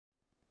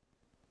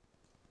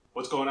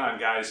What's going on,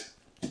 guys?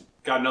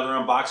 Got another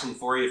unboxing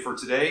for you for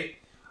today.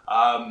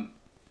 I've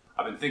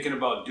been thinking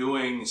about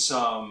doing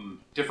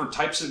some different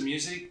types of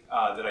music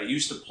that I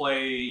used to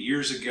play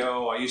years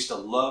ago. I used to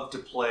love to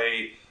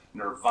play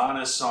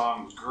Nirvana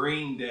songs,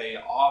 Green Day,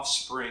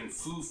 Offspring,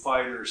 Foo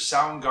Fighters,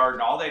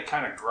 Soundgarden, all that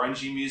kind of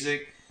grungy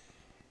music.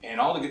 And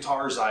all the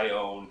guitars I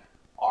own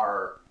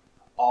are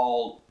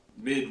all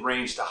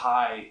mid-range to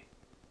high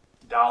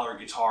dollar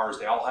guitars.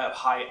 They all have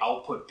high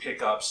output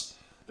pickups.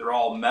 They're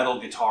all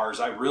metal guitars.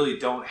 I really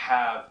don't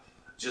have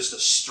just a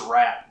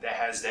Strat that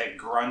has that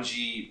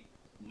grungy,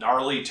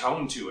 gnarly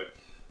tone to it.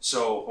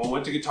 So when I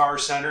went to Guitar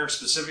Center,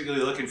 specifically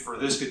looking for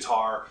this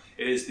guitar,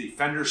 it is the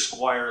Fender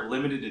Squier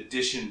Limited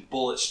Edition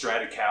Bullet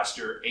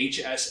Stratocaster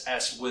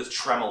HSS with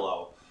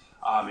Tremolo.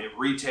 It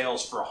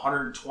retails for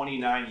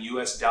 $129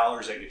 US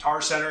at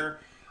Guitar Center.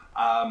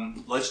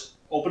 Let's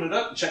open it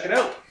up and check it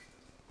out.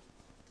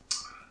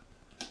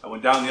 I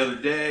went down the other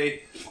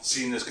day,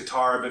 seen this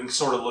guitar. I've been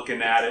sort of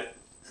looking at it.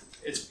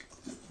 It's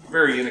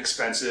very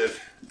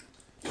inexpensive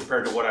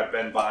compared to what I've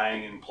been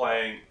buying and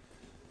playing.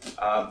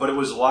 But it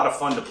was a lot of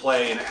fun to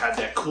play, and it had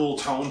that cool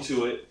tone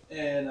to it,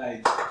 and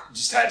I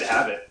just had to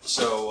have it.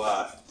 So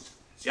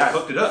yeah, I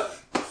hooked it up.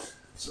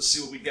 So let's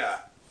see what we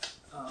got.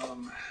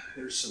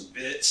 There's some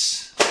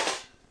bits.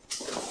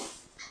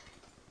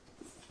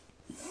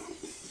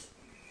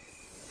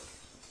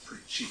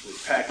 Pretty cheaply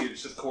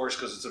packaged, of course,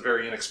 because it's a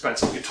very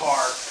inexpensive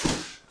guitar.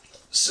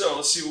 So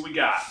let's see what we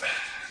got.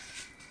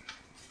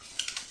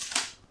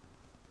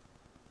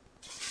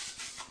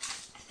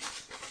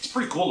 It's a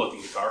pretty cool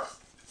looking guitar.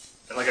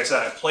 And like I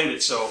said, I played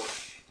it, so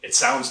it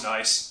sounds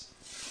nice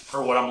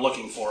for what I'm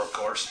looking for, of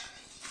course.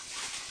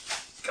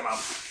 Come on.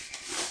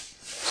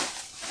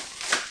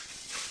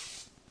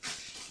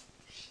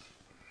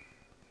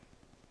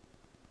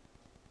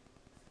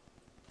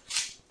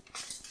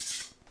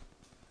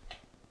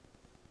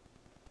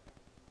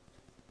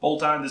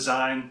 Bolt-on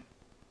design.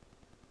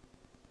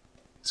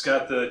 It's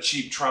got the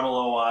cheap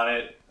tremolo on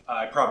it.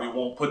 I probably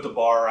won't put the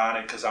bar on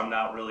it because I'm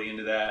not really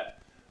into that.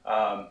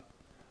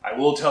 I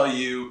will tell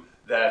you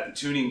that the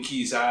tuning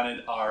keys on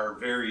it are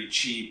very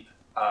cheap.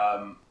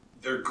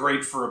 They're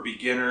great for a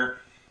beginner.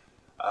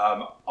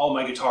 All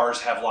my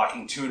guitars have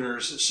locking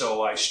tuners,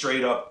 so I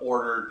straight up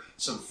ordered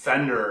some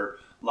Fender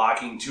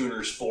locking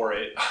tuners for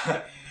it.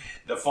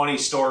 The funny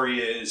story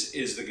is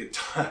the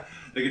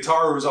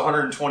guitar was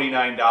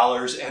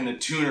 $129 and the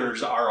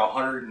tuners are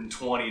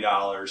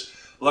 $120.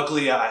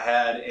 Luckily, I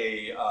had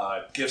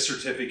a gift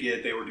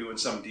certificate. They were doing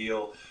some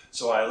deal,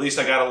 so at least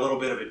I got a little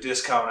bit of a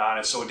discount on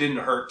it, so it didn't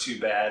hurt too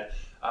bad.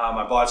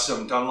 I bought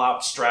some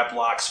Dunlop strap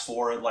locks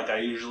for it like I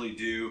usually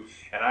do.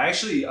 And I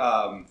actually,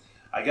 I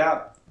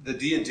got the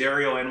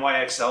D'Addario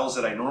NYXLs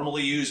that I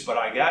normally use, but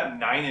I got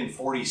 9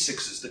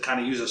 46s to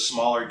kind of use a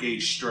smaller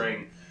gauge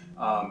string,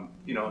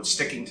 you know,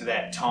 sticking to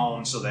that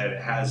tone so that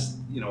it has,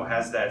 you know,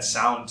 has that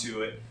sound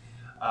to it.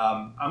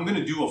 I'm going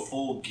to do a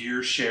full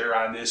gear share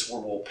on this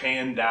where we'll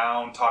pan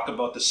down, talk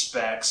about the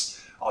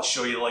specs. I'll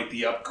show you like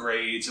the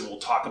upgrades and we'll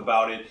talk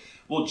about it.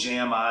 We'll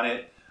jam on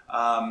it.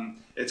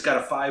 It's got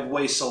a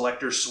 5-way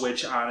selector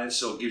switch on it,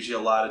 so it gives you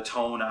a lot of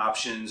tone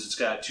options. It's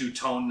got 2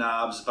 tone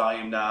knobs,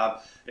 volume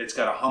knob. It's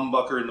got a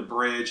humbucker in the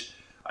bridge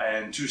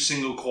and 2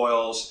 single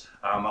coils.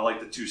 I like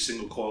the 2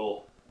 single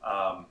coil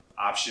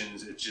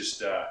options. It's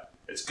just,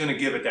 it's going to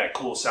give it that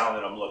cool sound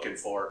that I'm looking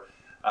for.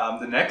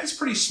 The neck is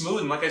pretty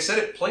smooth, and like I said,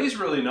 it plays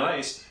really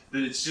nice.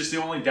 It's just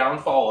the only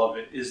downfall of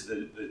it is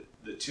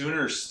the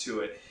tuners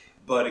to it.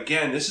 But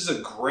again, this is a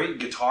great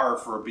guitar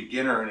for a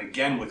beginner, and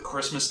again, with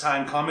Christmas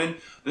time coming,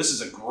 this is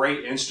a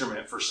great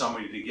instrument for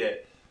somebody to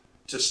get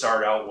to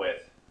start out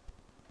with.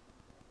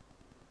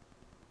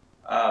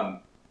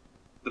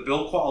 The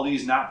build quality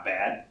is not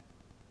bad.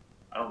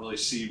 I don't really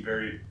see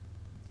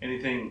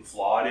anything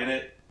flawed in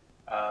it.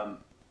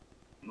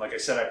 Like I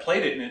said, I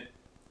played it and it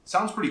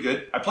sounds pretty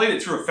good. I played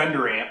it through a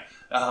Fender amp.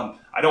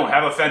 I don't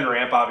have a Fender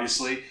amp,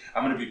 obviously.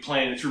 I'm going to be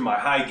playing it through my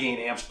high gain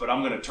amps, but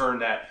I'm going to turn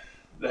that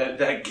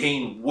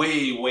gain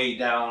way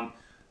down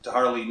to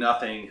hardly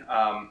nothing,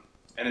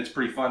 and it's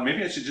pretty fun.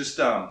 Maybe I should just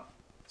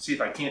see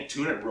if I can't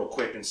tune it real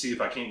quick and see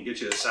if I can't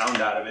get you the sound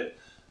out of it.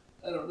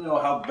 I don't know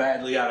how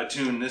badly out of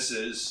tune this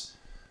is,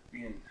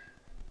 being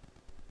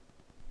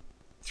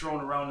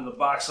thrown around in the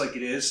box like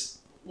it is.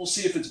 We'll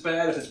see if it's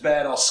bad. If it's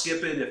bad, I'll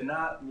skip it. If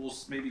not, we'll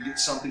maybe get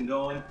something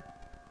going.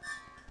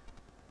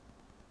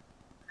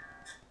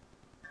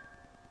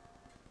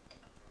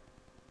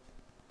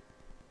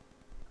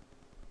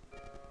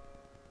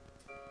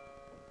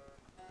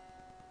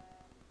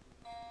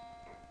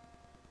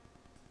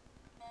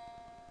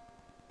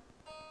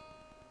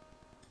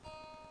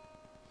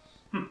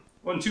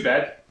 Wasn't too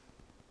bad.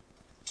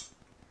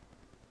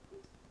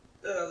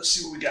 Let's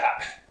see what we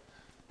got.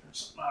 Turn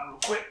something on real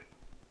quick.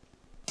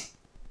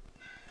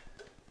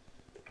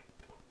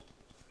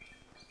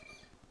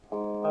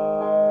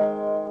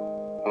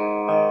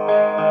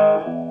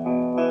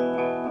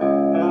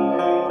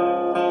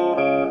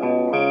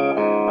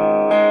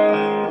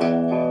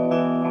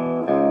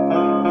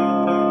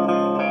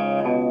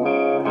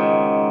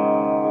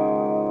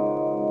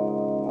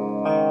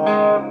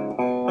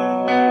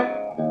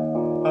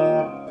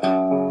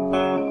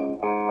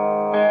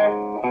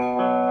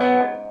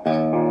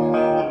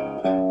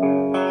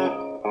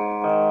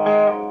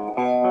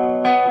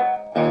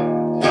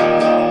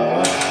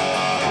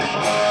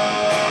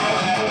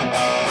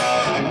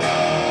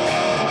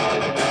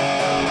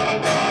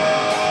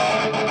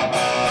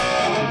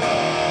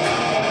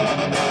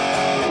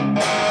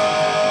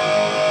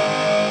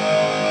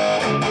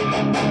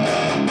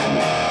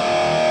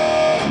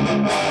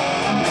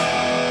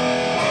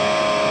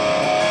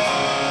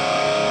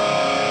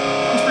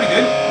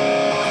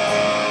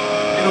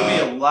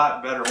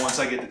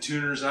 I get the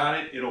tuners on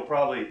it, it'll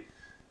probably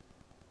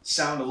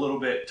sound a little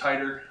bit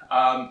tighter.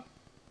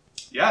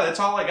 Yeah, that's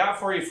all I got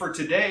for you for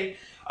today.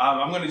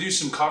 I'm going to do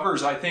some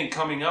covers, I think,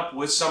 coming up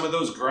with some of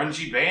those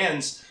grungy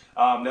bands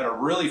that are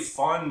really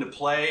fun to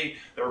play.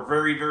 They're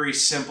very, very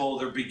simple.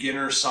 They're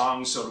beginner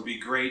songs, so it'll be a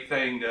great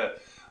thing to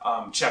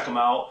check them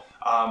out.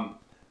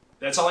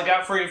 That's all I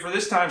got for you for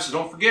this time, so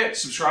don't forget,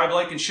 subscribe,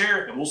 like, and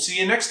share, and we'll see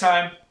you next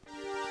time.